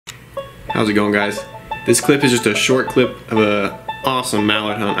How's it going, guys? This clip is just a short clip of a awesome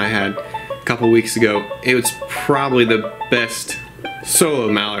mallard hunt I had a couple weeks ago. It was probably the best solo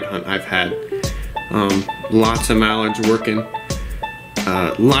mallard hunt I've had. Lots of mallards working,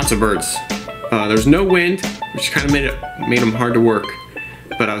 lots of birds. There's no wind, which kind of made them hard to work,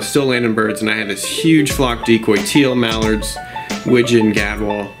 but I was still landing birds, and I had this huge flock decoy, teal, mallards, widgeon,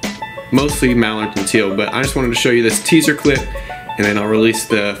 gadwall, mostly mallards and teal, but I just wanted to show you this teaser clip, and then I'll release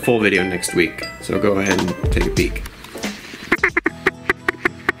the full video next week. So go ahead and take a peek.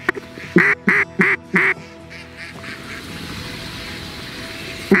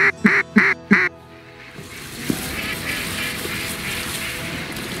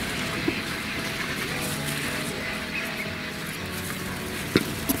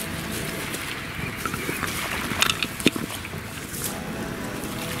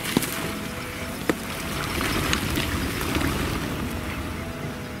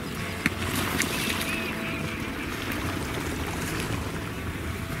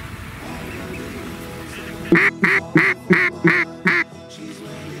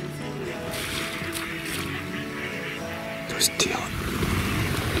 There's teal.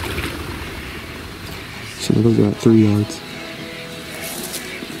 Some of those are at 3 yards.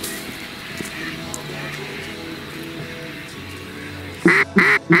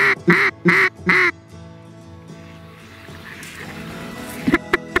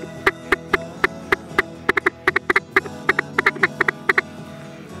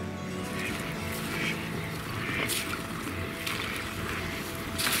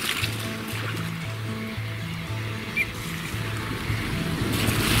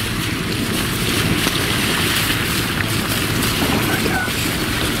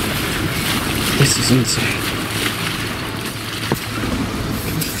 This is insane.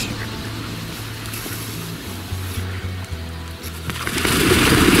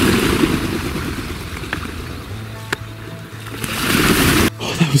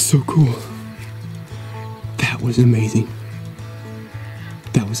 Oh, that was so cool. That was amazing.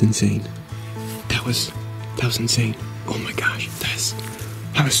 That was insane. That was insane. Oh my gosh,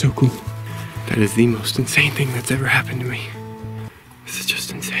 that was so cool. That is the most insane thing that's ever happened to me. This is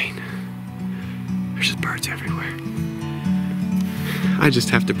just insane. There's just birds everywhere. I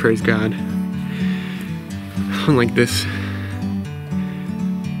just have to praise God. Unlike this,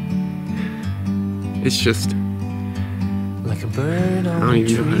 it's just like a bird. I don't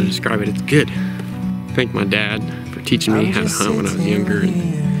even know how to describe it. It's good. Thank my dad for teaching me how to hunt when I was younger, and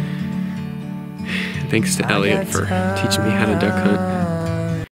thanks to Elliot for teaching me how to duck hunt.